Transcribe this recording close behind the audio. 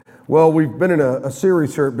Well, we've been in a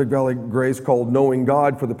series here at Big Valley Grace called Knowing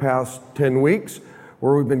God for the past 10 weeks,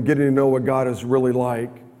 where we've been getting to know what God is really like.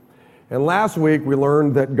 And last week we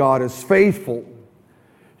learned that God is faithful.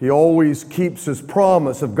 He always keeps His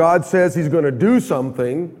promise. If God says He's going to do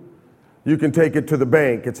something, you can take it to the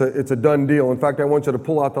bank. It's a done deal. In fact, I want you to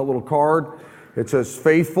pull out that little card. It says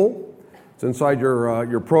faithful. It's inside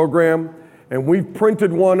your program. And we've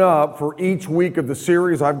printed one up for each week of the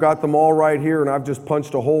series. I've got them all right here, and I've just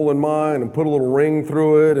punched a hole in mine and put a little ring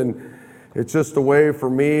through it. And it's just a way for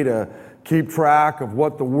me to keep track of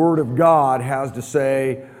what the Word of God has to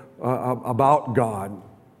say about God.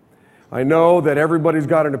 I know that everybody's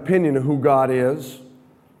got an opinion of who God is.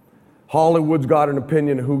 Hollywood's got an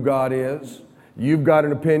opinion of who God is. You've got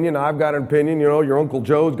an opinion. I've got an opinion. You know, your Uncle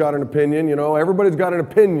Joe's got an opinion. You know, everybody's got an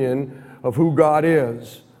opinion of who God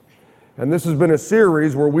is. And this has been a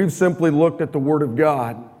series where we've simply looked at the Word of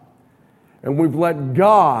God and we've let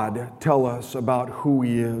God tell us about who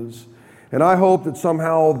He is. And I hope that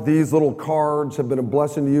somehow these little cards have been a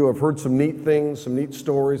blessing to you. I've heard some neat things, some neat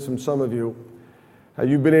stories from some of you. How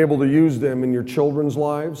you've been able to use them in your children's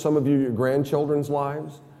lives, some of you your grandchildren's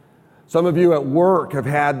lives. Some of you at work have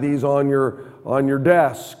had these on your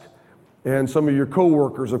desk, and some of your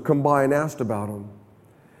coworkers have come by and asked about them.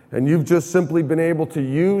 And you've just simply been able to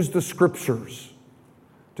use the Scriptures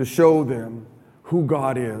to show them who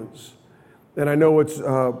God is. And I know it's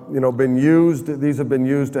been used. These have been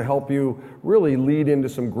used to help you really lead into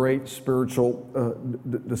some great spiritual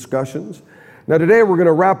discussions. Now today we're going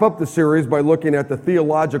to wrap up the series by looking at the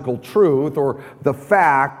theological truth, or the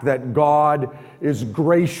fact that God is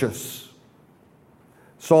gracious.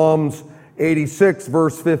 Psalms 86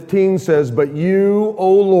 verse 15 says, "But you,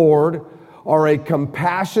 O Lord, are a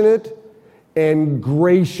compassionate and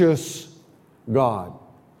gracious God."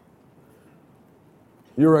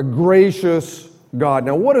 You're a gracious God.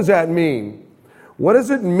 Now, what does that mean? What does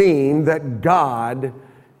it mean that God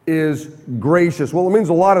is gracious? Well, it means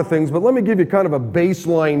a lot of things, but let me give you kind of a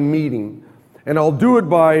baseline meaning. And I'll do it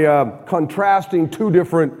by contrasting two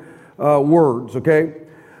different words, okay?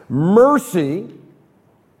 Mercy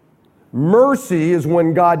is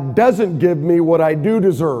when God doesn't give me what I do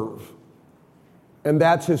deserve. And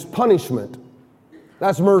that's His punishment.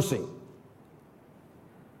 That's mercy.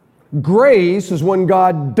 Grace is when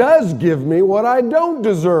God does give me what I don't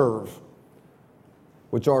deserve,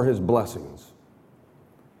 which are His blessings.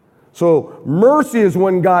 So mercy is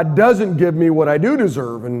when God doesn't give me what I do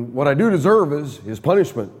deserve, and what I do deserve is His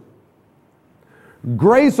punishment.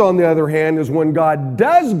 Grace, on the other hand, is when God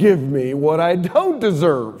does give me what I don't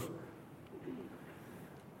deserve,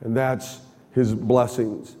 and that's His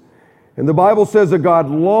blessings. And the Bible says that God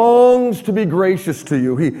longs to be gracious to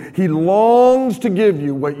you. He longs to give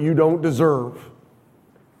you what you don't deserve.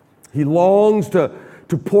 He longs to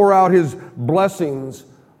pour out His blessings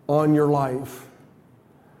on your life.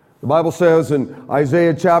 The Bible says in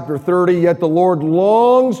Isaiah chapter 30, "Yet the Lord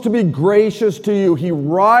longs to be gracious to you. He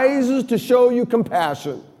rises to show you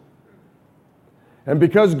compassion." And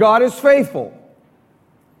because God is faithful,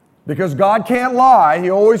 because God can't lie,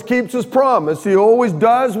 He always keeps His promise, He always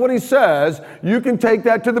does what He says, you can take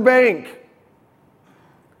that to the bank.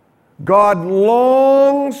 God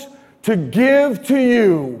longs to give to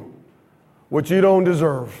you what you don't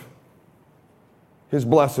deserve. His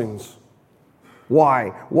blessings.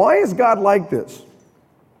 Why? Why is God like this?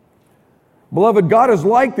 Beloved, God is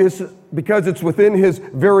like this because it's within His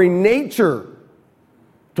very nature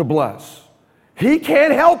to bless. He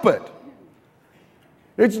can't help it.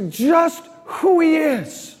 It's just who He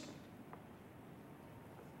is.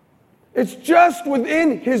 It's just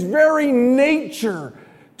within His very nature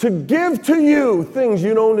to give to you things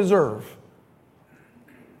you don't deserve.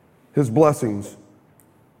 His blessings.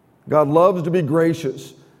 God loves to be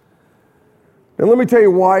gracious. And let me tell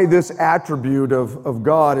you why this attribute of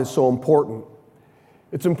God is so important.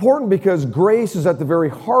 It's important because grace is at the very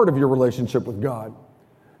heart of your relationship with God.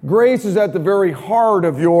 Grace is at the very heart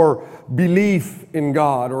of your belief in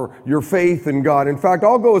God or your faith in God. In fact,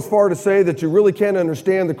 I'll go as far to say that you really can't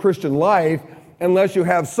understand the Christian life unless you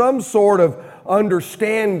have some sort of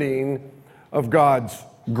understanding of God's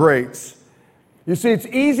grace. You see, it's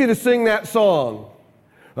easy to sing that song.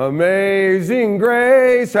 Amazing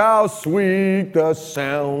grace, how sweet the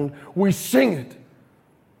sound. We sing it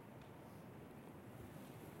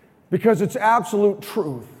because it's absolute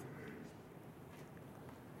truth.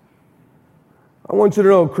 I want you to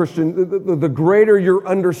know, Christian, the greater your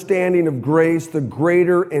understanding of grace, the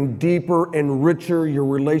greater and deeper and richer your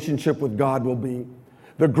relationship with God will be.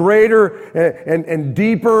 The greater and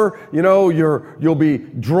deeper, you'll be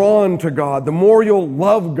drawn to God. The more you'll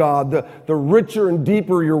love God, the richer and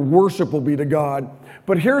deeper your worship will be to God.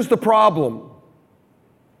 But here's the problem.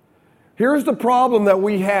 Here's the problem that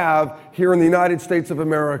we have here in the United States of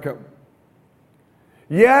America.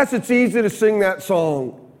 Yes, it's easy to sing that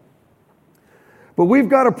song. But we've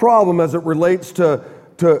got a problem as it relates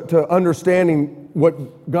to understanding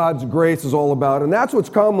what God's grace is all about. And that's what's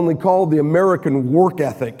commonly called the American work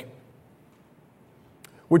ethic,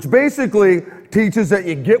 which basically teaches that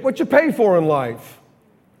you get what you pay for in life.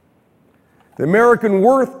 The American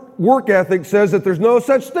work ethic says that there's no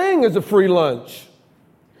such thing as a free lunch.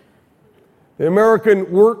 The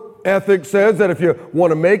American work ethic says that if you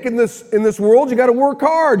want to make in this world, you got to work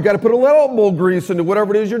hard. You got to put a little elbow grease into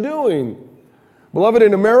whatever it is you're doing. Beloved,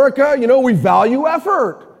 in America, we value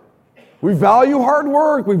effort. We value hard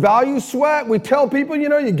work. We value sweat. We tell people,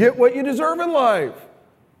 you get what you deserve in life.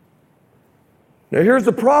 Now, here's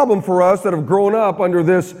the problem for us that have grown up under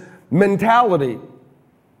this mentality.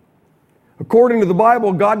 According to the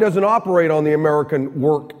Bible, God doesn't operate on the American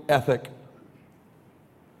work ethic.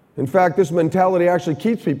 In fact, this mentality actually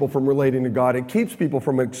keeps people from relating to God. It keeps people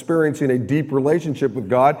from experiencing a deep relationship with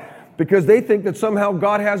God because they think that somehow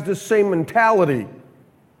God has this same mentality.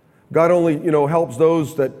 God only, helps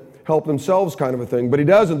those that help themselves, kind of a thing. But He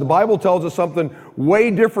doesn't. The Bible tells us something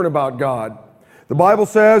way different about God. The Bible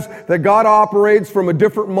says that God operates from a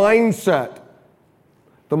different mindset.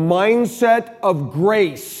 The mindset of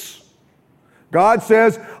grace. God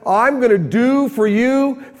says, I'm going to do for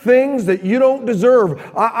you things that you don't deserve.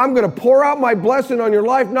 I'm going to pour out my blessing on your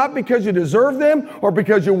life, not because you deserve them or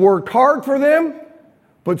because you worked hard for them,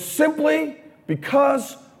 but simply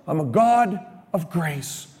because I'm a God of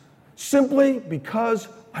grace. Simply because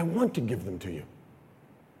I want to give them to you.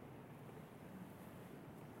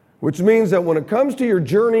 Which means that when it comes to your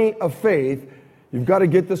journey of faith, you've got to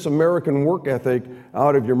get this American work ethic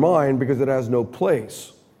out of your mind because it has no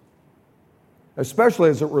place. Especially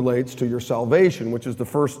as it relates to your salvation, which is the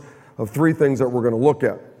first of three things that we're going to look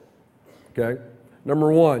at. Okay? Number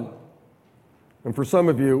one, and for some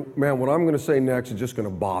of you, man, what I'm going to say next is just going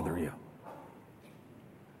to bother you.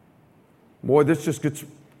 Boy, this just gets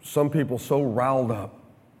some people so riled up.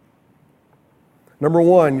 Number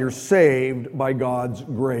one, you're saved by God's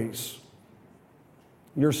grace.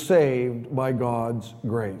 You're saved by God's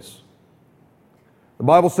grace. The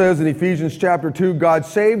Bible says in Ephesians chapter 2, God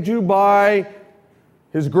saved you by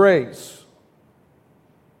His grace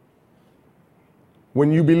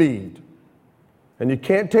when you believed. And you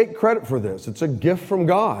can't take credit for this. It's a gift from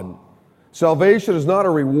God. Salvation is not a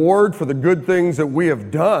reward for the good things that we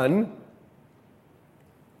have done,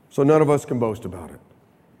 so none of us can boast about it.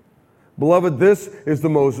 Beloved, this is the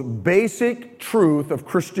most basic truth of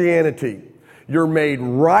Christianity. You're made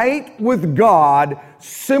right with God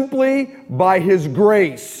simply by His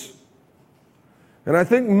grace. And I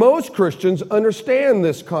think most Christians understand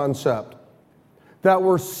this concept, that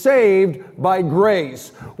we're saved by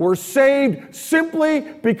grace. We're saved simply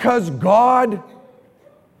because God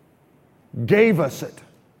gave us it.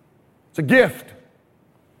 It's a gift.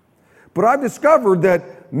 But I've discovered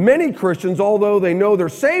that many Christians, although they know they're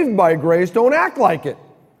saved by grace, don't act like it.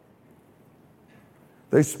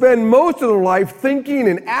 They spend most of their life thinking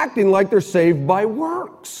and acting like they're saved by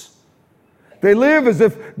works. They live as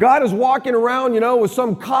if God is walking around, with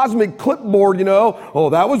some cosmic clipboard, Oh,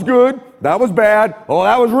 that was good. That was bad. Oh,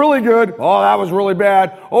 that was really good. Oh, that was really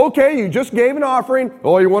bad. Okay, you just gave an offering.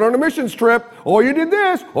 Oh, you went on a missions trip. Oh, you did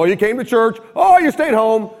this. Oh, you came to church. Oh, you stayed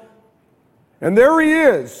home. And there He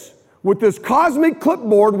is with this cosmic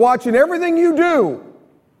clipboard watching everything you do.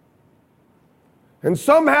 And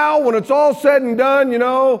somehow, when it's all said and done,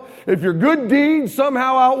 if your good deeds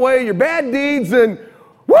somehow outweigh your bad deeds, then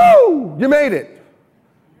woo, you made it.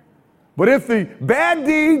 But if the bad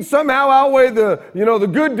deeds somehow outweigh the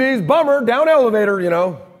good deeds, bummer, down elevator,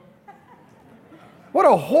 What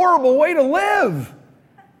a horrible way to live.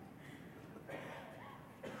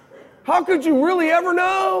 How could you really ever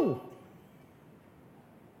know?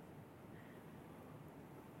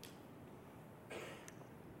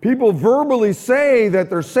 People verbally say that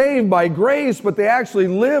they're saved by grace, but they actually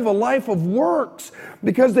live a life of works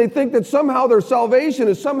because they think that somehow their salvation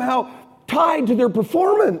is somehow tied to their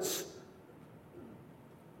performance.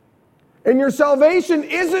 And your salvation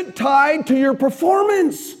isn't tied to your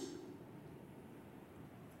performance.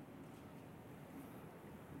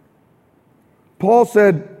 Paul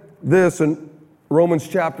said this in Romans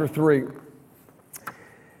chapter 3.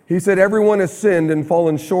 He said, everyone has sinned and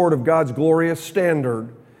fallen short of God's glorious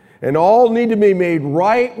standard. And all need to be made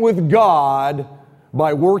right with God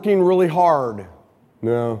by working really hard.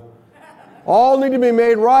 No. All need to be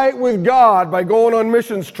made right with God by going on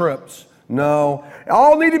missions trips. No.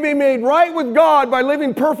 All need to be made right with God by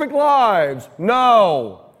living perfect lives.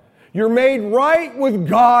 No. You're made right with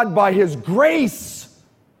God by His grace.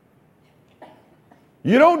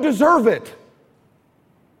 You don't deserve it.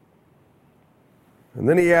 And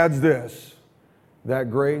then he adds this, that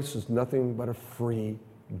grace is nothing but a free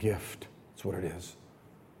gift. That's what it is.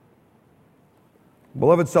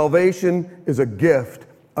 Beloved, salvation is a gift,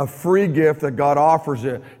 a free gift that God offers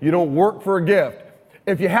you. You don't work for a gift.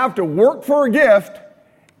 If you have to work for a gift,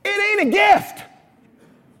 it ain't a gift.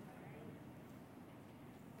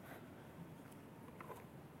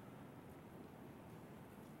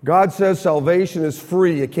 God says salvation is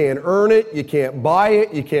free. You can't earn it, you can't buy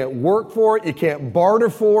it, you can't work for it, you can't barter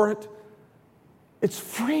for it. It's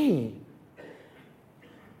free.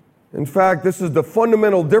 In fact, this is the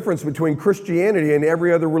fundamental difference between Christianity and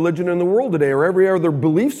every other religion in the world today, or every other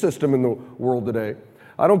belief system in the world today.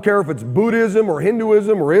 I don't care if it's Buddhism or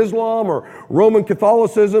Hinduism or Islam or Roman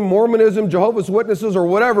Catholicism, Mormonism, Jehovah's Witnesses, or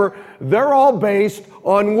whatever. They're all based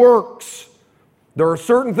on works. There are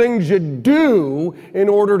certain things you do in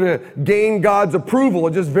order to gain God's approval.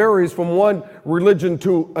 It just varies from one religion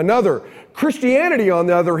to another. Christianity, on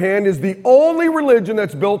the other hand, is the only religion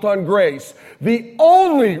that's built on grace. The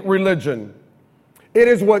only religion. It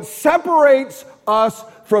is what separates us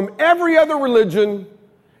from every other religion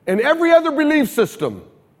and every other belief system.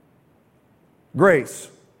 Grace.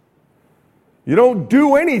 You don't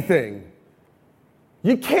do anything.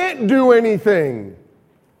 You can't do anything.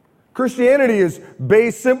 Christianity is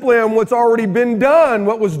based simply on what's already been done,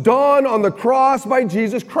 what was done on the cross by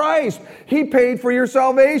Jesus Christ. He paid for your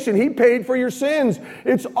salvation. He paid for your sins.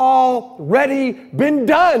 It's already been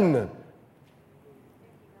done.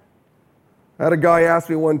 I had a guy ask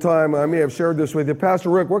me one time, I may have shared this with you, Pastor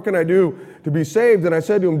Rick, what can I do to be saved? And I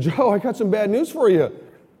said to him, Joe, I got some bad news for you.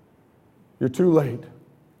 You're too late.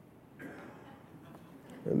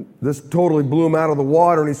 And this totally blew him out of the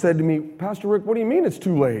water, and he said to me, Pastor Rick, what do you mean it's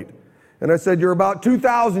too late? And I said, you're about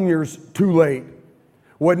 2,000 years too late.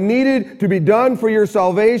 What needed to be done for your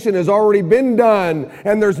salvation has already been done,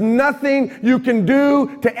 and there's nothing you can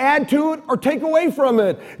do to add to it or take away from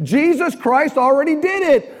it. Jesus Christ already did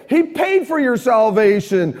it. He paid for your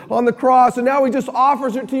salvation on the cross, and now He just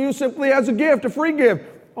offers it to you simply as a gift, a free gift.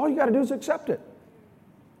 All you got to do is accept it.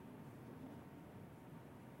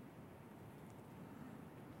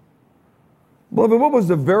 Beloved, what was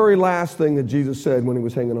the very last thing that Jesus said when He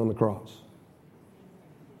was hanging on the cross?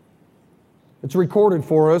 It's recorded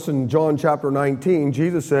for us in John chapter 19.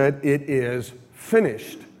 Jesus said, it is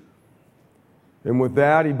finished. And with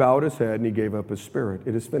that, He bowed His head and He gave up His spirit.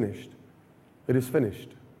 It is finished. It is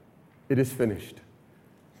finished. It is finished.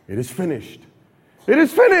 It is finished. It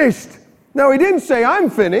is finished. Now, He didn't say, I'm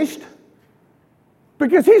finished,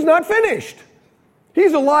 because He's not finished.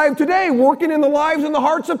 He's alive today, working in the lives and the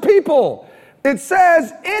hearts of people. It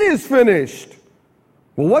says, it is finished.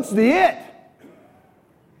 Well, what's the it?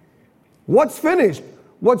 What's finished?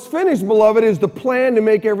 What's finished, beloved, is the plan to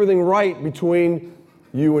make everything right between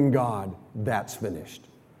you and God. That's finished.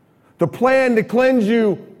 The plan to cleanse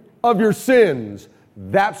you of your sins.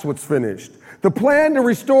 That's what's finished. The plan to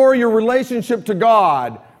restore your relationship to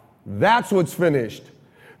God. That's what's finished.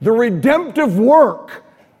 The redemptive work.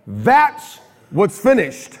 That's what's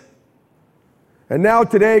finished. And now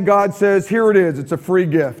today God says, here it is. It's a free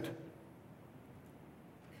gift.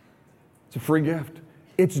 It's a free gift.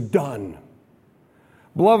 It's done.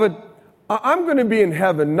 Beloved, I'm going to be in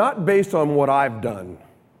heaven not based on what I've done.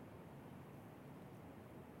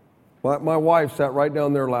 My wife sat right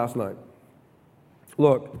down there last night.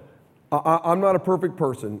 Look, I'm not a perfect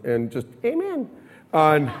person, and just amen.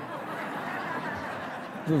 And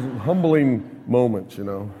just humbling moments, you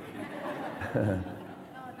know.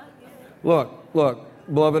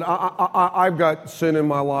 Look, beloved, I've got sin in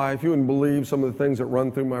my life. You wouldn't believe some of the things that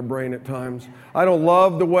run through my brain at times. I don't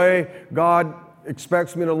love the way God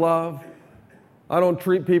expects me to love. I don't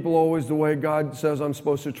treat people always the way God says I'm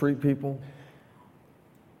supposed to treat people.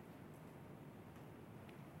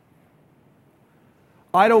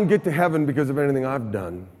 I don't get to heaven because of anything I've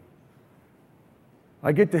done.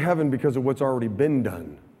 I get to heaven because of what's already been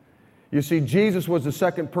done. You see, Jesus was the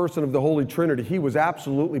second person of the Holy Trinity. He was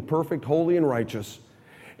absolutely perfect, holy, and righteous.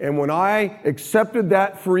 And when I accepted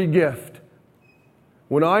that free gift,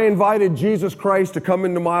 when I invited Jesus Christ to come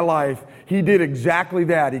into my life, He did exactly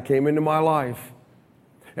that. He came into my life.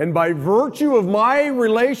 And by virtue of my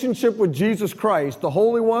relationship with Jesus Christ, the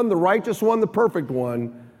Holy One, the righteous one, the perfect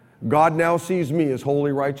one, God now sees me as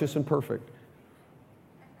holy, righteous, and perfect.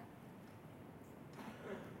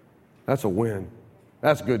 That's a win.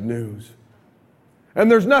 That's good news.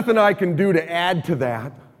 And there's nothing I can do to add to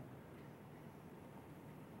that.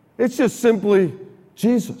 It's just simply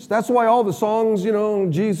Jesus. That's why all the songs,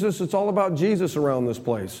 Jesus, it's all about Jesus around this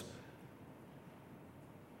place.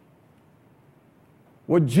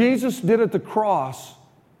 What Jesus did at the cross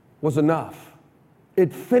was enough.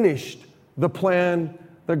 It finished the plan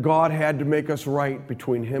that God had to make us right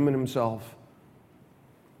between Him and Himself.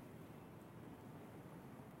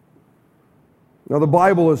 Now, the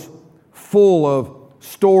Bible is full of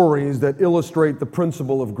stories that illustrate the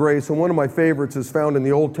principle of grace, and one of my favorites is found in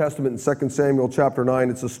the Old Testament in 2 Samuel chapter 9.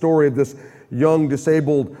 It's the story of this young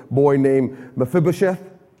disabled boy named Mephibosheth.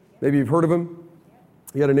 Maybe you've heard of him.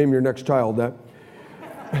 You got to name your next child that.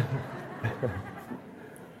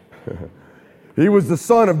 He was the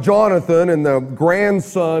son of Jonathan and the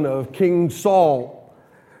grandson of King Saul.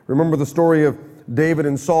 Remember the story of David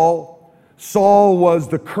and Saul? Saul was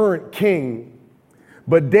the current king,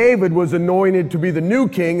 but David was anointed to be the new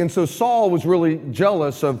king, and so Saul was really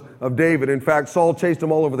jealous of David. In fact, Saul chased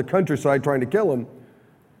him all over the countryside trying to kill him.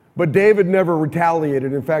 But David never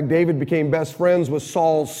retaliated. In fact, David became best friends with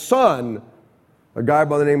Saul's son, a guy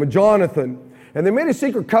by the name of Jonathan. And they made a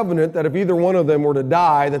secret covenant that if either one of them were to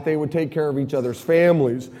die, that they would take care of each other's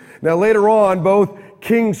families. Now later on, both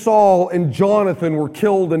King Saul and Jonathan were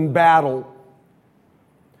killed in battle.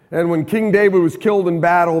 And when King David was killed in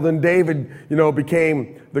battle, then David,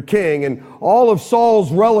 became the king. And all of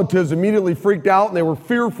Saul's relatives immediately freaked out and they were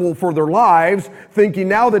fearful for their lives, thinking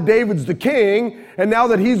now that David's the king and now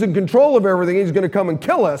that he's in control of everything, he's going to come and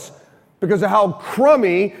kill us because of how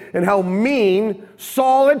crummy and how mean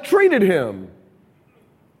Saul had treated him.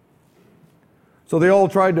 So they all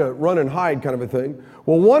tried to run and hide kind of a thing.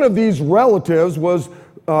 Well, one of these relatives was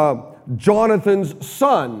Jonathan's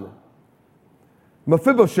son,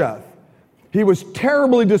 Mephibosheth. He was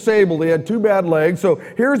terribly disabled. He had 2 bad legs. So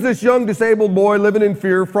here's this young disabled boy living in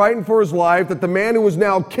fear, frightened for his life that the man who was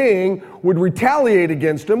now king would retaliate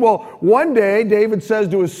against him. Well, one day David says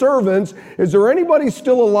to his servants, is there anybody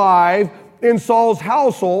still alive in Saul's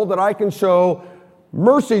household that I can show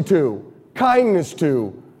mercy to, kindness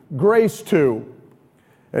to, grace to?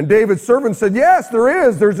 And David's servant said, yes, there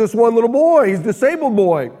is. There's this one little boy. He's a disabled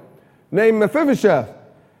boy named Mephibosheth.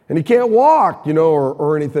 And he can't walk,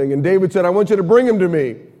 or anything. And David said, I want you to bring him to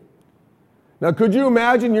me. Now, could you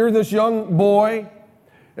imagine you're this young boy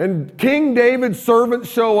and King David's servants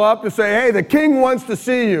show up to say, hey, the king wants to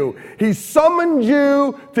see you. He summoned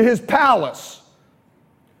you to his palace.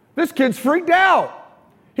 This kid's freaked out.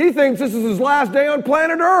 He thinks this is his last day on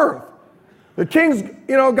planet Earth. The king's,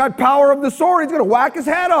 got power of the sword. He's going to whack his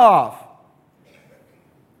head off.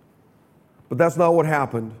 But that's not what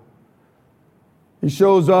happened. He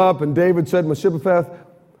shows up and David said, Mephibosheth,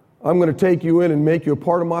 I'm going to take you in and make you a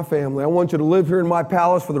part of my family. I want you to live here in my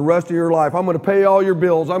palace for the rest of your life. I'm going to pay all your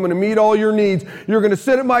bills. I'm going to meet all your needs. You're going to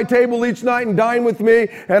sit at my table each night and dine with me,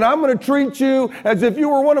 and I'm going to treat you as if you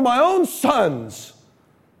were one of my own sons.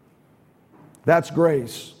 That's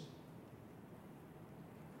grace.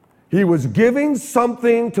 He was giving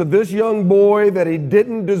something to this young boy that he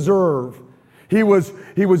didn't deserve. He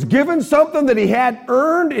was given something that he had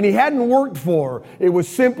earned and he hadn't worked for. It was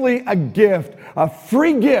simply a gift, a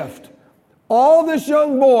free gift. All this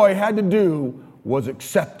young boy had to do was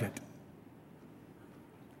accept it.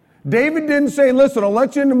 David didn't say, listen, I'll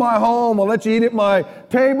let you into my home, I'll let you eat at my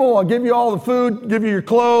table, I'll give you all the food, give you your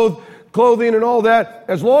clothing and all that,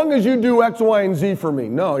 as long as you do X, Y, and Z for me.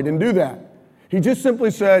 No, he didn't do that. He just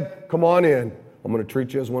simply said, come on in. I'm going to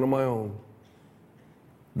treat you as one of my own.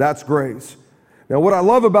 That's grace. Now, what I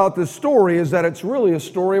love about this story is that it's really a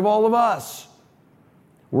story of all of us.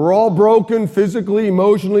 We're all broken physically,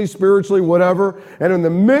 emotionally, spiritually, whatever. And in the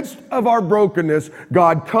midst of our brokenness,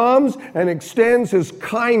 God comes and extends His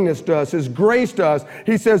kindness to us, His grace to us.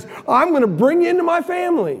 He says, I'm going to bring you into my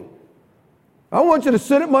family. I want you to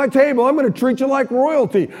sit at my table. I'm going to treat you like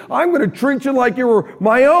royalty. I'm going to treat you like you were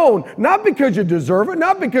my own. Not because you deserve it,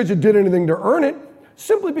 not because you did anything to earn it,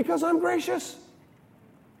 simply because I'm gracious.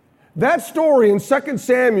 That story in 2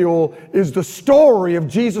 Samuel is the story of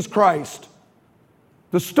Jesus Christ.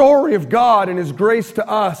 The story of God and His grace to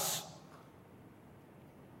us.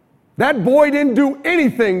 That boy didn't do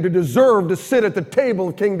anything to deserve to sit at the table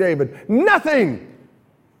of King David. Nothing.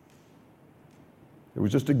 It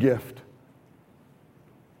was just a gift.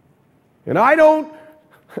 And I don't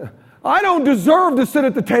deserve to sit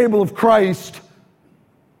at the table of Christ.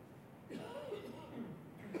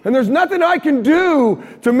 And there's nothing I can do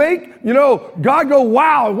to make, God go,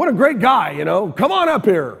 wow, what a great guy, come on up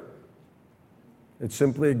here. It's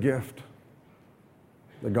simply a gift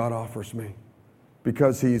that God offers me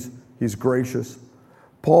because He's gracious.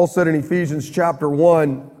 Paul said in Ephesians chapter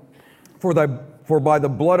 1, For by the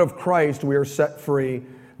blood of Christ we are set free.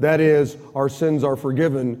 That is, our sins are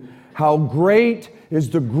forgiven. How great is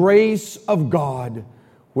the grace of God,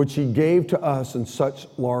 which He gave to us in such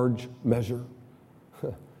large measure.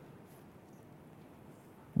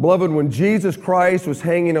 Beloved, when Jesus Christ was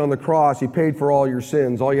hanging on the cross, He paid for all your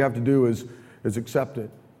sins. All you have to do is accept it.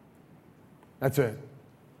 That's it.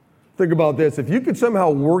 Think about this. If you could somehow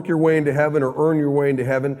work your way into heaven or earn your way into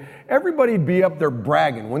heaven, everybody'd be up there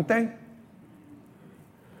bragging, wouldn't they?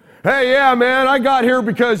 Hey, yeah, man, I got here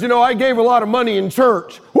because, I gave a lot of money in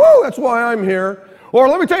church. Woo, that's why I'm here. Or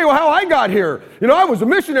let me tell you how I got here. I was a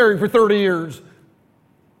missionary for 30 years.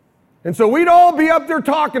 And so we'd all be up there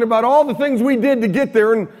talking about all the things we did to get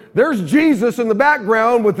there. And there's Jesus in the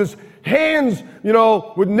background with his hands,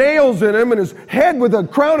 with nails in him and his head with a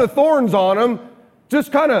crown of thorns on him,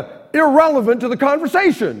 just kind of irrelevant to the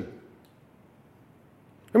conversation.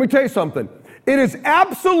 Let me tell you something. It is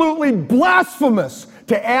absolutely blasphemous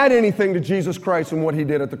to add anything to Jesus Christ and what He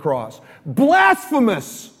did at the cross.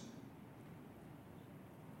 Blasphemous.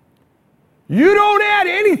 You don't add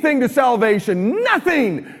anything to salvation.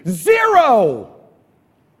 Nothing. Zero.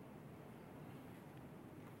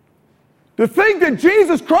 To think that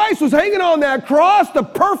Jesus Christ was hanging on that cross, the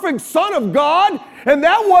perfect Son of God, and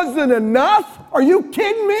that wasn't enough? Are you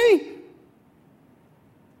kidding me?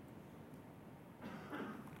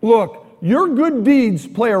 Look, your good deeds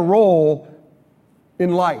play a role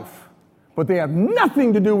in life, but they have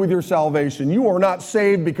nothing to do with your salvation. You are not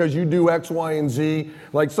saved because you do X, Y, and Z.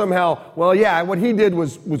 Like somehow, well, yeah, what he did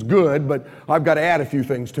was good, but I've got to add a few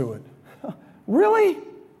things to it. Really?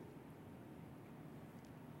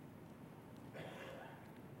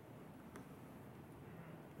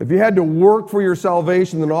 If you had to work for your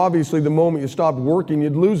salvation, then obviously the moment you stopped working,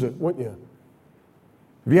 you'd lose it, wouldn't you?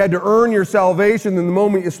 If you had to earn your salvation, then the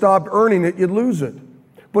moment you stopped earning it, you'd lose it.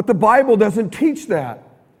 But the Bible doesn't teach that.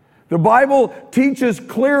 The Bible teaches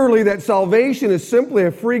clearly that salvation is simply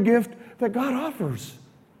a free gift that God offers.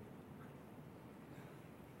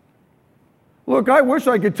 Look, I wish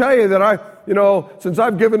I could tell you that since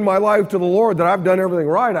I've given my life to the Lord, that I've done everything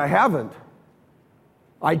right. I haven't.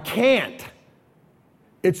 I can't.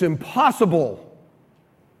 It's impossible.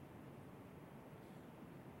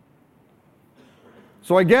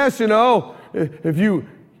 So I guess, if you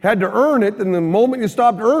had to earn it, then the moment you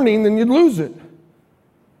stopped earning, then you'd lose it.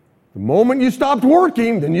 The moment you stopped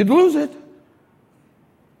working, then you'd lose it.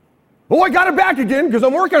 Oh, I got it back again because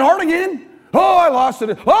I'm working hard again. Oh, I lost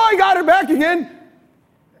it. Oh, I got it back again.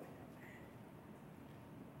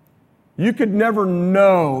 You could never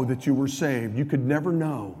know that you were saved. You could never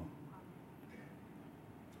know.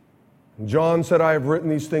 And John said, I have written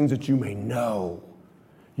these things that you may know.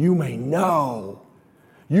 You may know.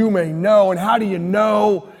 You may know. And how do you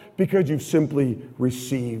know? Because you've simply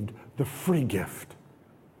received the free gift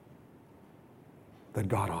that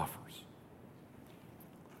God offers.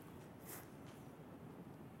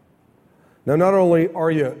 Now, not only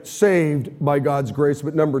are you saved by God's grace,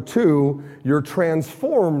 but number two, you're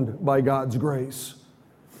transformed by God's grace.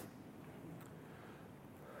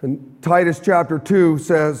 And Titus chapter 2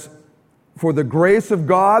 says, For the grace of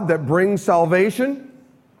God that brings salvation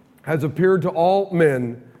has appeared to all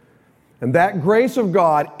men. And that grace of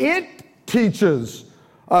God, it teaches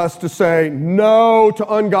us to say no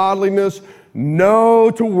to ungodliness,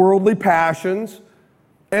 no to worldly passions,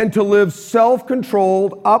 and to live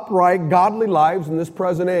self-controlled, upright, godly lives in this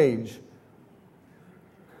present age.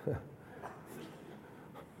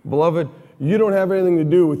 Beloved, you don't have anything to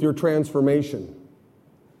do with your transformation.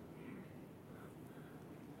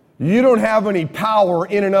 You don't have any power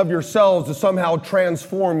in and of yourselves to somehow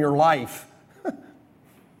transform your life.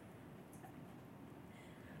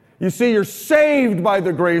 You see, you're saved by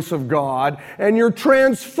the grace of God, and you're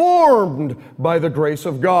transformed by the grace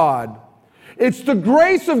of God. It's the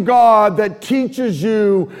grace of God that teaches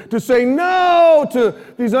you to say no to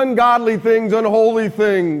these ungodly things, unholy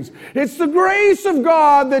things. It's the grace of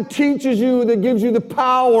God that teaches you, that gives you the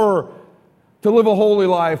power to live a holy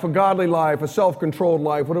life, a godly life, a self-controlled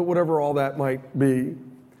life, whatever all that might be.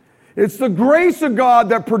 It's the grace of God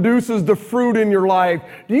that produces the fruit in your life.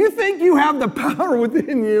 Do you think you have the power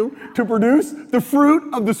within you to produce the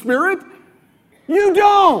fruit of the Spirit? You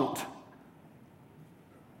don't.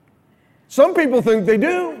 Some people think they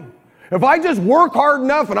do. If I just work hard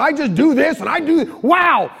enough and I just do this and I do,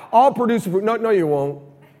 wow, I'll produce fruit. No, you won't.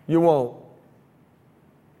 You won't.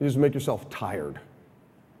 You just make yourself tired.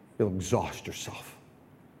 You'll exhaust yourself.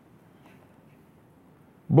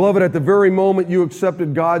 Beloved, at the very moment you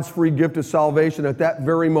accepted God's free gift of salvation, at that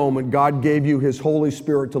very moment, God gave you His Holy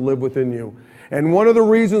Spirit to live within you. And one of the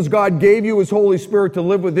reasons God gave you His Holy Spirit to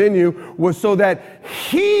live within you was so that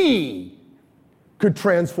He could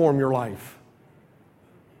transform your life.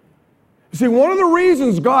 You see, one of the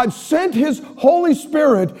reasons God sent His Holy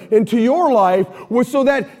Spirit into your life was so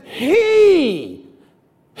that He,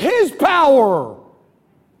 His power,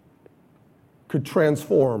 could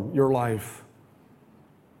transform your life.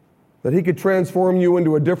 That He could transform you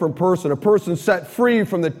into a different person, a person set free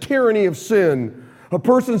from the tyranny of sin, a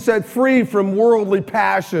person set free from worldly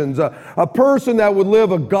passions, a person that would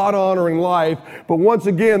live a God-honoring life. But once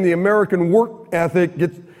again, the American work ethic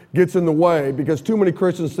gets in the way because too many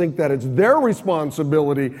Christians think that it's their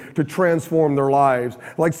responsibility to transform their lives.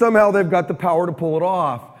 Like somehow they've got the power to pull it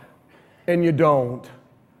off. And you don't.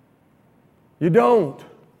 You don't.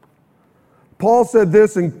 Paul said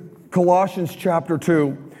this in Colossians chapter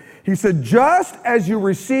 2. He said, just as you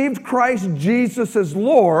received Christ Jesus as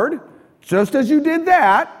Lord, just as you did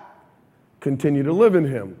that, continue to live in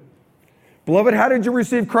Him. Beloved, how did you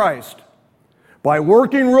receive Christ? By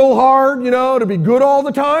working real hard, to be good all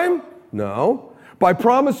the time? No. By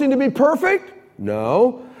promising to be perfect?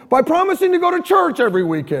 No. By promising to go to church every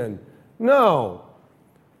weekend? No.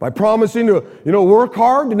 By promising to, work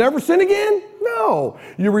hard to never sin again? No.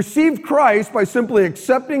 You received Christ by simply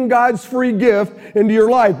accepting God's free gift into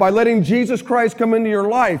your life, by letting Jesus Christ come into your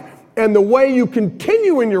life. And the way you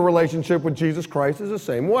continue in your relationship with Jesus Christ is the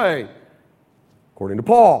same way. According to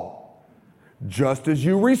Paul, just as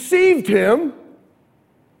you received Him,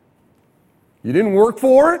 you didn't work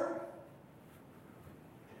for it.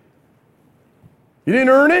 You didn't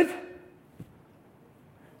earn it.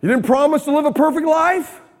 You didn't promise to live a perfect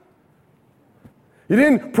life. You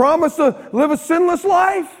didn't promise to live a sinless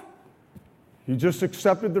life. You just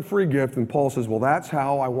accepted the free gift, and Paul says, well, that's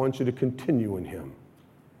how I want you to continue in Him.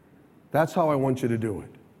 That's how I want you to do it.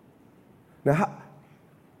 Now,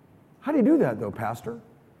 how do you do that, though, Pastor?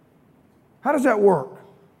 How does that work?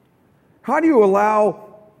 How do you allow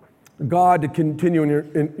God to continue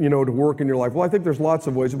to work in your life? Well, I think there's lots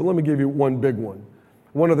of ways, but let me give you one big one.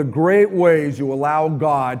 One of the great ways you allow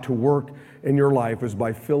God to work in your life is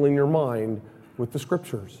by filling your mind with the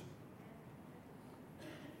Scriptures.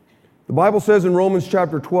 The Bible says in Romans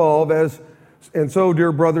chapter 12, and so,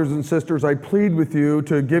 dear brothers and sisters, I plead with you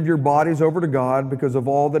to give your bodies over to God because of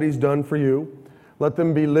all that He's done for you. Let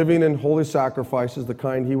them be living and holy sacrifices, the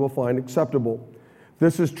kind He will find acceptable.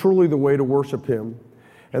 This is truly the way to worship Him.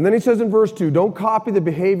 And then he says in verse 2, don't copy the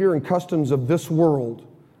behavior and customs of this world,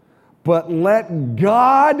 but let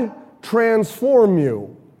God transform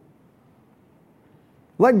you.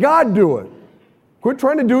 Let God do it. Quit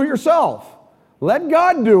trying to do it yourself. Let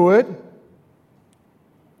God do it.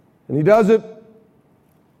 And He does it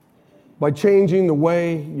by changing the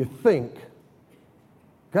way you think.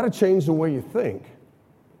 You've got to change the way you think.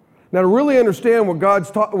 Now, to really understand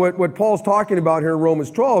what Paul's talking about here in Romans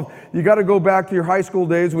 12, you got to go back to your high school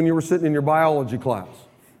days when you were sitting in your biology class.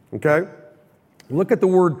 Okay? Look at the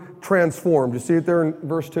word transformed. You see it there in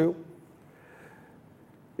verse 2?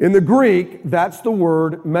 In the Greek, that's the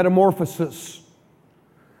word metamorphosis.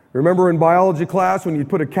 Remember in biology class when you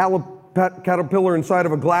put a caterpillar inside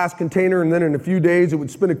of a glass container and then in a few days it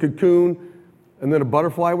would spin a cocoon and then a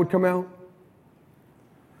butterfly would come out?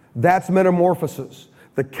 That's metamorphosis.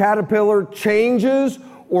 The caterpillar changes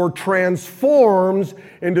or transforms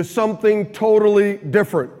into something totally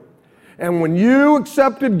different. And when you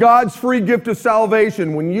accepted God's free gift of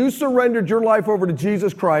salvation, when you surrendered your life over to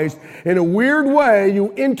Jesus Christ, in a weird way,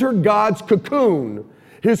 you entered God's cocoon,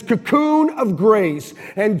 His cocoon of grace.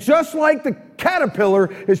 And just like the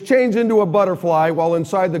caterpillar is changed into a butterfly while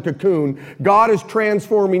inside the cocoon, God is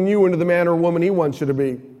transforming you into the man or woman He wants you to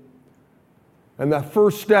be. And the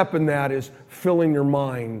first step in that is filling your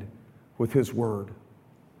mind with His Word.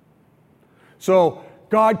 So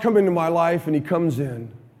God come into my life and He comes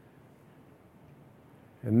in.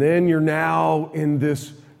 And then you're now in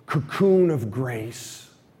this cocoon of grace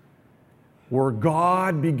where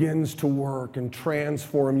God begins to work and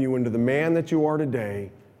transform you into the man that you are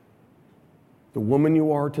today, the woman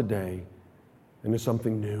you are today, into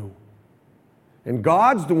something new. And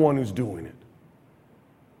God's the one who's doing it.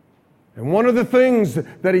 And one of the things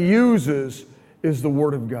that He uses is the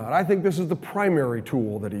Word of God. I think this is the primary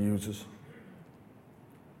tool that He uses.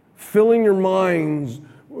 Filling your minds,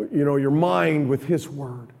 your mind with His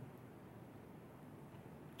Word.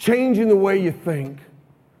 Changing the way you think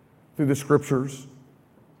through the Scriptures.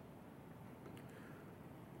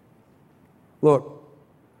 Look,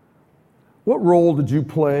 what role did you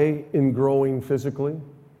play in growing physically?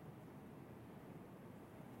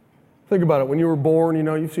 Think about it. When you were born,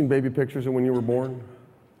 you've seen baby pictures of when you were born.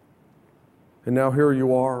 And now here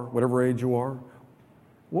you are, whatever age you are.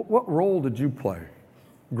 What role did you play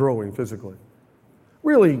growing physically?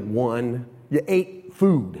 Really, one. You ate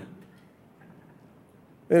food.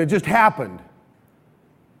 And it just happened.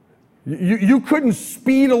 You couldn't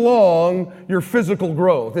speed along your physical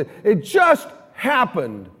growth. It just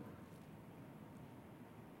happened.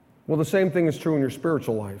 Well, the same thing is true in your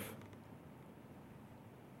spiritual life.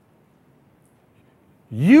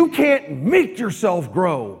 You can't make yourself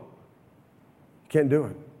grow. You can't do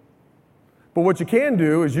it. But what you can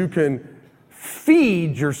do is you can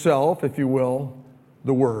feed yourself, if you will,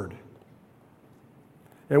 the Word.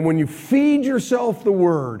 And when you feed yourself the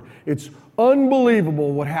Word, it's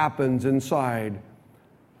unbelievable what happens inside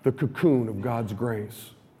the cocoon of God's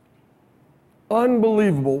grace.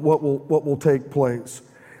 Unbelievable what will take place.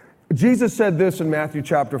 Jesus said this in Matthew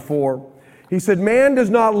chapter 4. He said, "Man does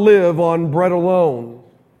not live on bread alone,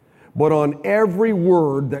 but on every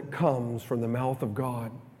word that comes from the mouth of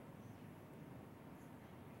God."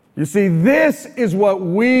 You see, this is what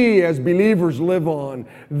we as believers live on.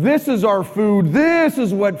 This is our food. This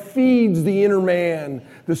is what feeds the inner man,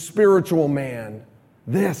 the spiritual man.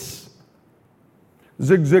 This.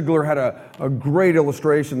 Zig Ziglar had a great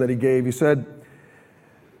illustration that he gave. He said,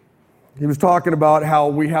 he was talking about how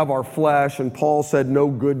we have our flesh, and Paul said no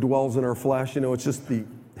good dwells in our flesh. You know, it's just the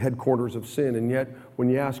headquarters of sin. And yet, when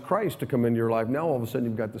you ask Christ to come into your life, now all of a sudden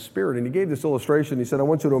you've got the Spirit. And he gave this illustration. He said, I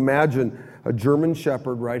want you to imagine a German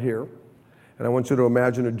shepherd right here. And I want you to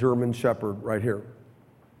imagine a German shepherd right here.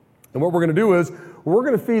 And what we're going to do is, we're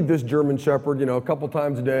going to feed this German shepherd, you know, a couple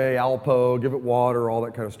times a day, Alpo, give it water, all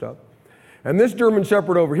that kind of stuff. And this German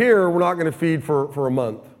shepherd over here, we're not going to feed for a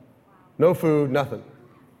month. No food, nothing.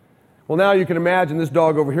 Well, now you can imagine this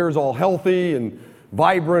dog over here is all healthy and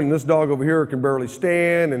vibrant, and this dog over here can barely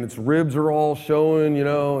stand, and its ribs are all showing, you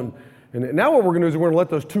know. And now what we're going to do is we're going to let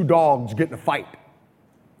those two dogs get in a fight.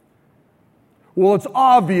 Well, it's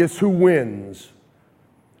obvious who wins.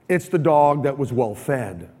 It's the dog that was well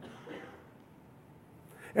fed.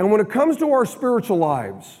 And when it comes to our spiritual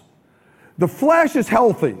lives, the flesh is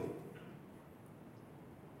healthy.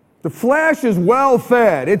 The flesh is well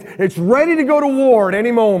fed. It's ready to go to war at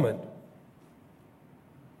any moment.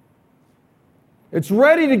 It's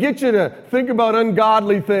ready to get you to think about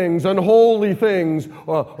ungodly things, unholy things,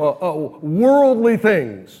 worldly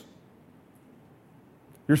things.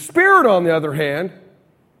 Your spirit, on the other hand,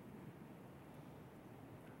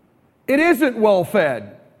 it isn't well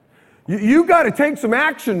fed. You got to take some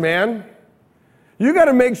action, man. You got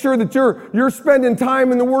to make sure that you're spending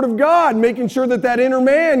time in the Word of God, making sure that that inner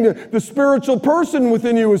man, the spiritual person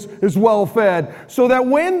within you is well fed, so that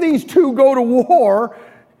when these two go to war,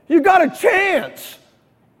 you got a chance.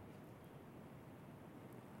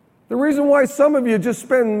 The reason why some of you just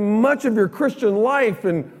spend much of your Christian life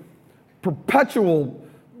in perpetual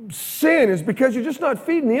sin is because you're just not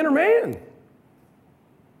feeding the inner man.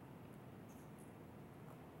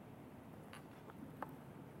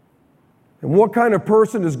 And what kind of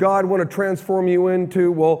person does God want to transform you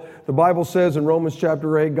into? Well, the Bible says in Romans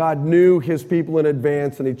chapter 8, God knew His people in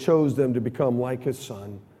advance and He chose them to become like His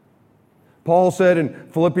Son. Paul said in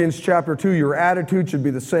Philippians chapter 2, your attitude should be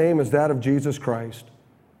the same as that of Jesus Christ.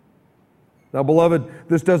 Now, beloved,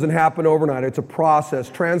 this doesn't happen overnight. It's a process.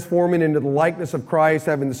 Transforming into the likeness of Christ,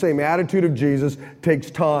 having the same attitude of Jesus, takes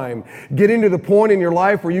time. Getting to the point in your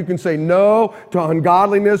life where you can say no to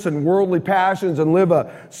ungodliness and worldly passions and live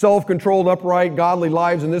a self-controlled, upright, godly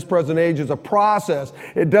lives in this present age is a process.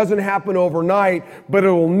 It doesn't happen overnight, but it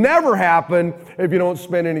will never happen if you don't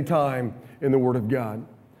spend any time in the Word of God.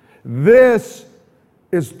 This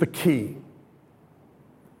is the key.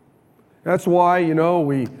 That's why, you know,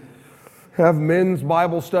 we have men's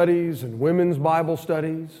Bible studies and women's Bible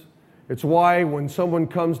studies. It's why when someone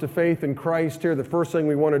comes to faith in Christ here, the first thing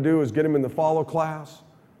we want to do is get them in the follow class.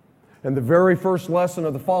 And the very first lesson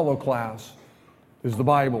of the follow class is the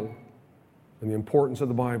Bible and the importance of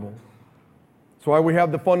the Bible. That's why we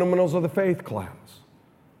have the fundamentals of the faith class.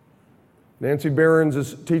 Nancy Behrens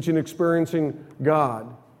is teaching Experiencing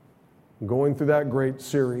God, going through that great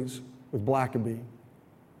series with Blackaby.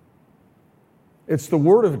 It's the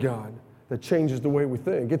Word of God that changes the way we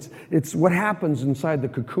think. It's what happens inside the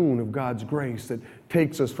cocoon of God's grace that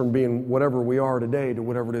takes us from being whatever we are today to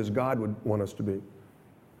whatever it is God would want us to be.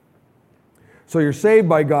 So you're saved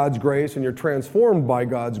by God's grace and you're transformed by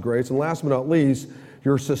God's grace. And last but not least,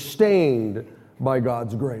 you're sustained by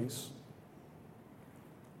God's grace.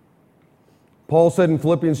 Paul said in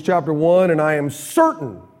Philippians chapter 1, and I am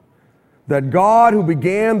certain that God who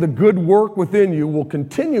began the good work within you will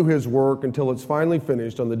continue His work until it's finally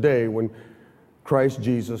finished on the day when Christ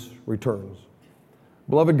Jesus returns.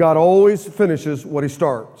 Beloved, God always finishes what He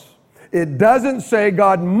starts. It doesn't say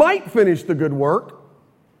God might finish the good work.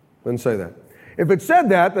 Doesn't say that. If it said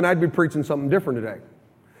that, then I'd be preaching something different today.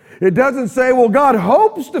 It doesn't say, well, God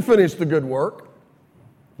hopes to finish the good work.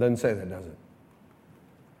 Doesn't say that, does it?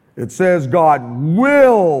 It says God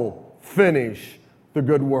will finish the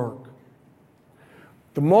good work.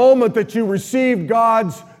 The moment that you received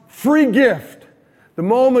God's free gift, the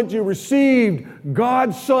moment you received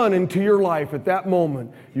God's Son into your life, at that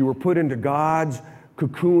moment, you were put into God's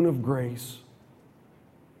cocoon of grace.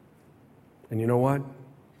 And you know what?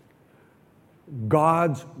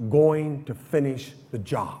 God's going to finish the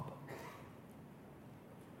job.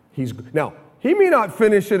 Now, He may not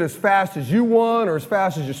finish it as fast as you want or as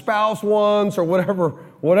fast as your spouse wants or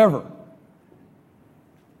whatever.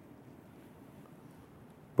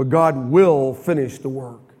 But God will finish the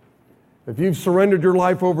work. If you've surrendered your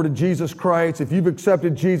life over to Jesus Christ, if you've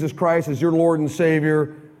accepted Jesus Christ as your Lord and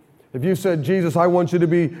Savior, if you said, Jesus, I want you to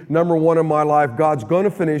be number one in my life, God's going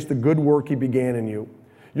to finish the good work He began in you.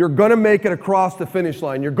 You're going to make it across the finish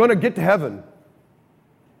line. You're going to get to heaven.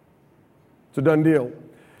 It's a done deal.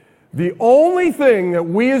 The only thing that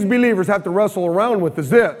we as believers have to wrestle around with is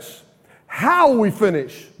this: how we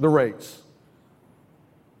finish the race.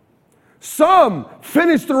 Some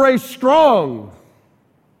finish the race strong.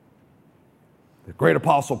 The great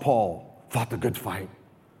apostle Paul fought the good fight.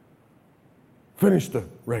 Finished the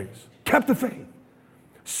race. Kept the faith.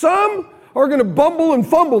 Some are going to bumble and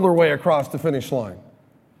fumble their way across the finish line.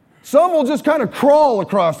 Some will just kind of crawl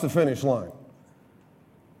across the finish line.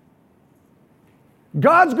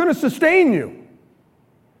 God's going to sustain you.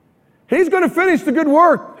 He's going to finish the good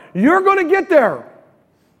work. You're going to get there.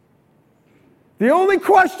 The only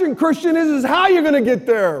question, Christian, is how you're going to get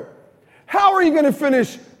there. How are you going to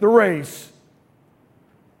finish the race?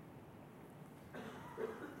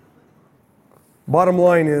 Bottom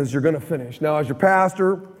line is you're going to finish. Now, as your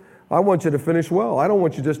pastor, I want you to finish well. I don't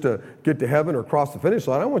want you just to get to heaven or cross the finish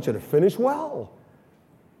line. I want you to finish well.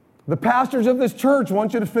 The pastors of this church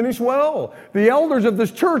want you to finish well. The elders of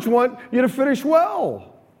this church want you to finish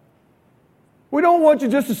well. We don't want you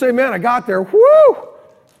just to say, man, I got there. Woo!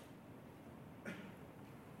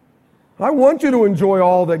 I want you to enjoy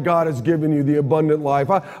all that God has given you, the abundant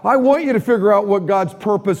life. I want you to figure out what God's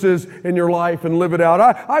purpose is in your life and live it out.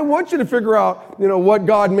 I want you to figure out, what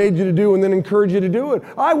God made you to do and then encourage you to do it.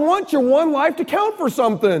 I want your one life to count for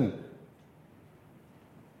something.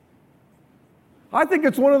 I think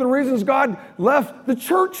it's one of the reasons God left the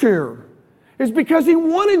church here, is because He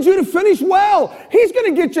wanted you to finish well. He's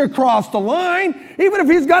going to get you across the line, even if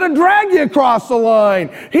He's got to drag you across the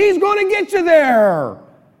line. He's going to get you there.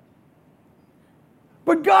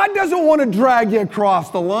 But God doesn't want to drag you across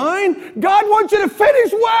the line. God wants you to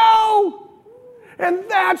finish well. And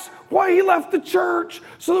that's why He left the church,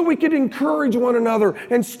 so that we could encourage one another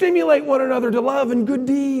and stimulate one another to love and good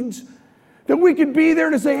deeds. That we could be there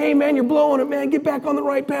to say, hey, man, you're blowing it, man. Get back on the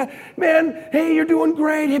right path. Man, hey, you're doing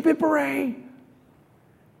great. Hip, hip, hooray.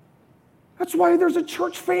 That's why there's a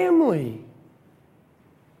church family.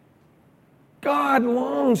 God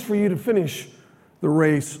longs for you to finish the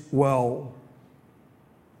race well.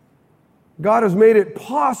 God has made it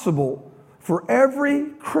possible for every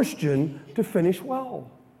Christian to finish well.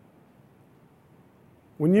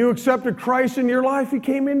 When you accepted Christ in your life, He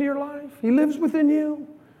came into your life. He lives within you.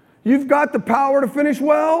 You've got the power to finish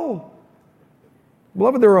well.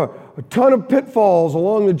 Beloved, there are a ton of pitfalls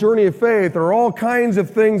along the journey of faith. There are all kinds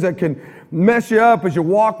of things that can mess you up as you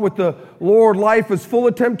walk with the Lord. Life is full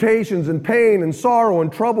of temptations and pain and sorrow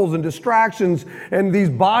and troubles and distractions, and these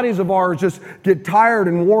bodies of ours just get tired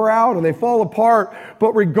and wore out and they fall apart.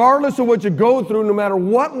 But regardless of what you go through, no matter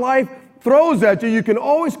what life throws at you, you can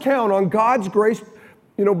always count on God's grace,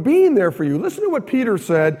 being there for you. Listen to what Peter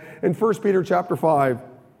said in 1 Peter chapter 5.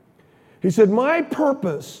 He said, my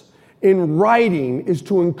purpose in writing is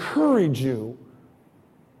to encourage you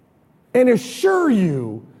and assure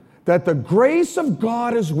you that the grace of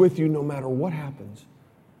God is with you no matter what happens.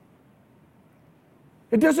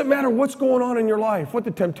 It doesn't matter what's going on in your life, what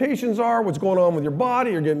the temptations are, what's going on with your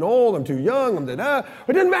body. You're getting old, I'm too young, It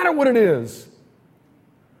doesn't matter what it is.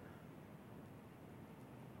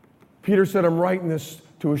 Peter said, I'm writing this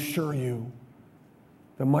to assure you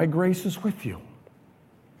that my grace is with you.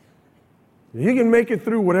 You can make it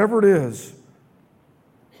through whatever it is.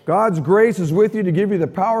 God's grace is with you to give you the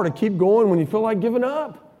power to keep going when you feel like giving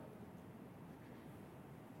up.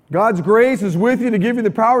 God's grace is with you to give you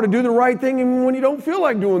the power to do the right thing even when you don't feel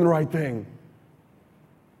like doing the right thing.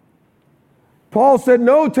 Paul said,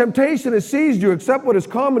 no temptation has seized you except what is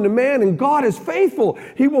common to man, and God is faithful.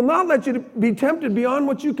 He will not let you be tempted beyond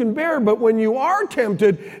what you can bear, but when you are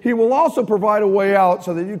tempted, He will also provide a way out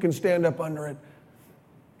so that you can stand up under it.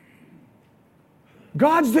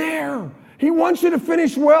 God's there. He wants you to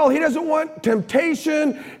finish well. He doesn't want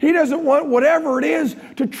temptation. He doesn't want whatever it is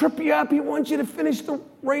to trip you up. He wants you to finish the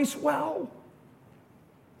race well.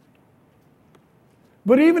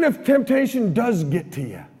 But even if temptation does get to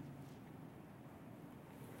you,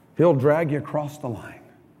 He'll drag you across the line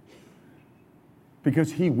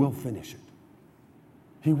because He will finish it.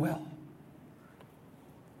 He will.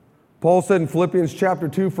 Paul said in Philippians chapter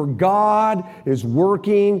 2, for God is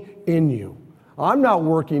working in you. I'm not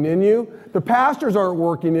working in you. The pastors aren't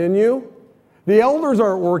working in you. The elders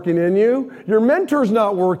aren't working in you. Your mentor's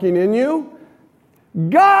not working in you.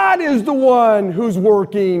 God is the one who's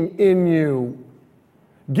working in you,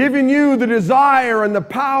 giving you the desire and the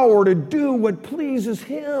power to do what pleases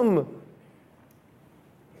Him.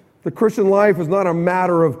 The Christian life is not a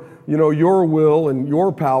matter of, your will and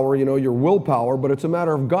your power, your willpower, but it's a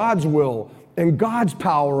matter of God's will and God's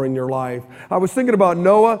power in your life. I was thinking about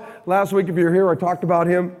Noah. Last week, if you're here, I talked about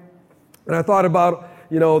him. And I thought about,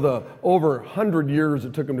 the over 100 years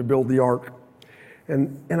it took him to build the ark.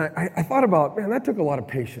 And I thought about, man, that took a lot of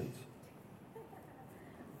patience.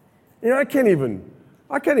 I can't even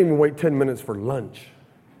wait 10 minutes for lunch.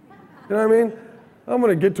 You know what I mean? I'm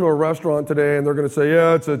going to get to a restaurant today and they're going to say,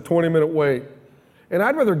 yeah, it's a 20-minute wait. And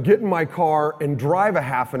I'd rather get in my car and drive a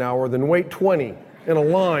half an hour than wait 20 in a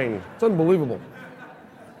line. It's unbelievable.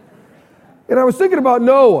 And I was thinking about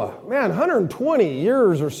Noah. Man, 120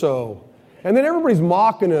 years or so. And then everybody's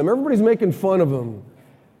mocking him. Everybody's making fun of him.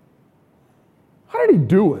 How did he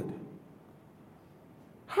do it?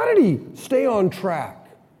 How did he stay on track?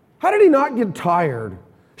 How did he not get tired?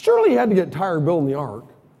 Surely he had to get tired building the ark.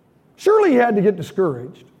 Surely he had to get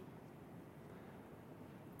discouraged.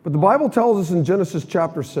 But the Bible tells us in Genesis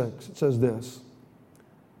chapter 6, it says this,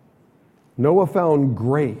 Noah found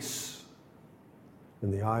grace in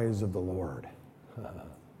the eyes of the Lord.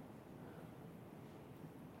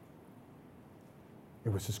 It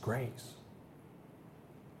was His grace.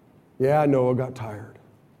 Yeah, Noah got tired,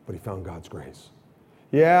 but he found God's grace.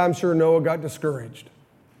 Yeah, I'm sure Noah got discouraged,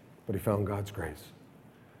 but he found God's grace.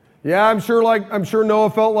 Yeah, I'm sure Noah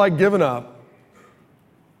felt like giving up,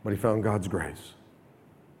 but he found God's grace.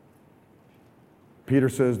 Peter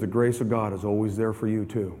says the grace of God is always there for you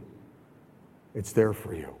too. It's there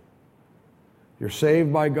for you. You're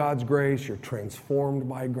saved by God's grace. You're transformed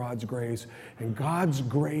by God's grace. And God's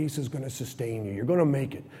grace is going to sustain you. You're going to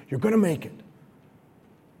make it. You're going to make it.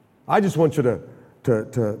 I just want you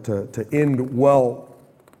to end well.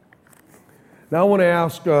 Now I want to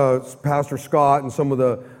ask Pastor Scott and some of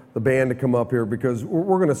the band to come up here because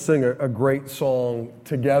we're going to sing a great song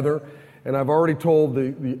together. And I've already told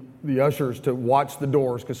the ushers to watch the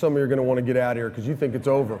doors because some of you are going to want to get out of here because you think it's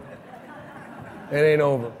over. It ain't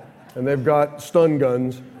over. And they've got stun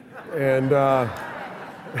guns. And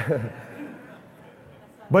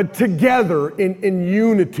but together in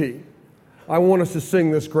unity, I want us to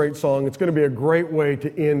sing this great song. It's going to be a great way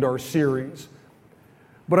to end our series.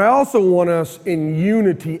 But I also want us in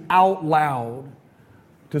unity out loud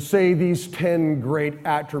to say these 10 great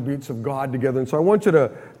attributes of God together. And so I want you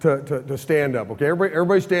to stand up, okay?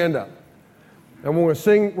 Everybody stand up. And we're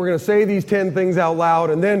going to say these 10 things out loud,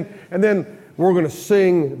 and then we're going to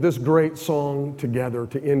sing this great song together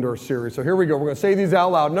to end our series. So here we go. We're going to say these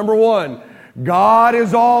out loud. Number 1, God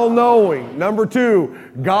is all-knowing. Number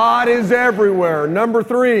 2, God is everywhere. Number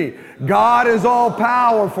 3, God is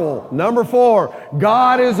all-powerful. Number 4,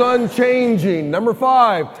 God is unchanging. Number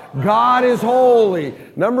 5, God is holy.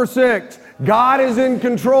 Number 6, God is in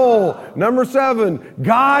control. Number 7,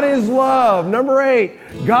 God is love. Number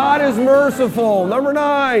 8, God is merciful. Number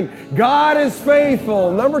 9, God is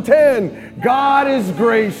faithful. Number 10, God is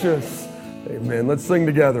gracious. Amen. Let's sing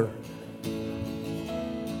together.